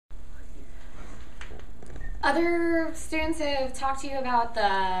Other students have talked to you about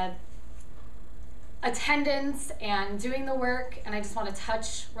the attendance and doing the work, and I just want to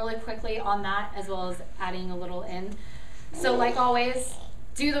touch really quickly on that as well as adding a little in. So like always,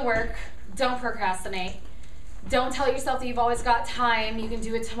 do the work, don't procrastinate. Don't tell yourself that you've always got time, you can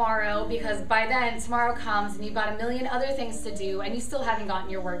do it tomorrow, because by then tomorrow comes and you've got a million other things to do and you still haven't gotten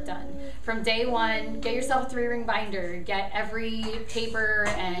your work done. From day one, get yourself a 3-ring binder, get every paper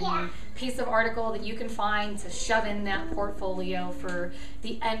and piece of article that you can find to shove in that portfolio for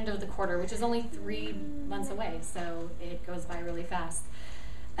the end of the quarter, which is only 3 months away, so it goes by really fast.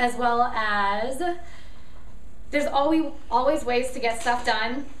 As well as, there's always ways to get stuff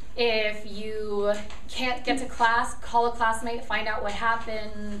done. If you can't get to class, call a classmate, find out what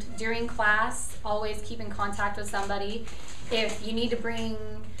happened during class. Always keep in contact with somebody. If you need to bring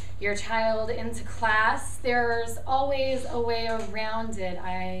your child into class, there's always a way around it.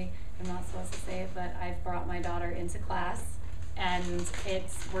 I am not supposed to say it, but I've brought my daughter into class and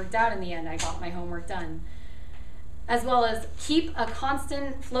it's worked out in the end. I got my homework done. As well as keep a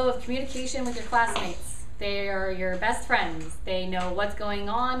constant flow of communication with your classmates. They are your best friends. They know what's going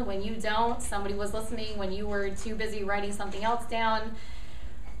on when you don't. Somebody was listening when you were too busy writing something else down.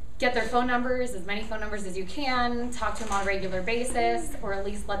 Get their phone numbers, as many phone numbers as you can. Talk to them on a regular basis, or at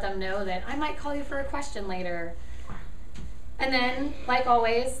least let them know that I might call you for a question later. And then, like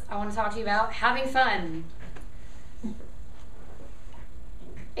always, I want to talk to you about having fun.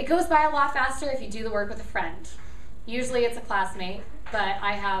 It goes by a lot faster if you do the work with a friend. Usually it's a classmate, but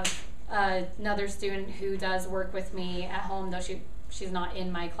I have another student who does work with me at home, though she's not in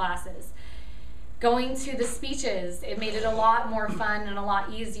my classes. Going to the speeches, it made it a lot more fun and a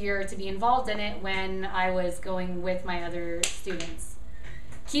lot easier to be involved in it when I was going with my other students.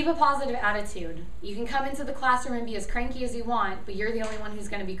 Keep a positive attitude. You can come into the classroom and be as cranky as you want, but you're the only one who's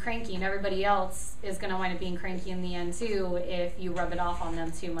going to be cranky, and everybody else is going to wind up being cranky in the end too if you rub it off on them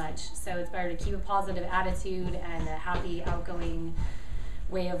too much. So it's better to keep a positive attitude and a happy, outgoing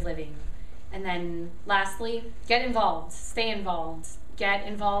way of living. And then lastly, get involved, stay involved. Get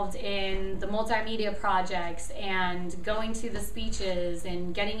involved in the multimedia projects and going to the speeches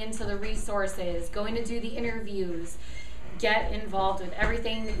and getting into the resources, going to do the interviews. Get involved with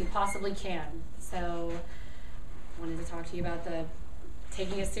everything that you possibly can. So I wanted to talk to you about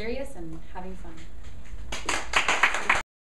taking it serious and having fun.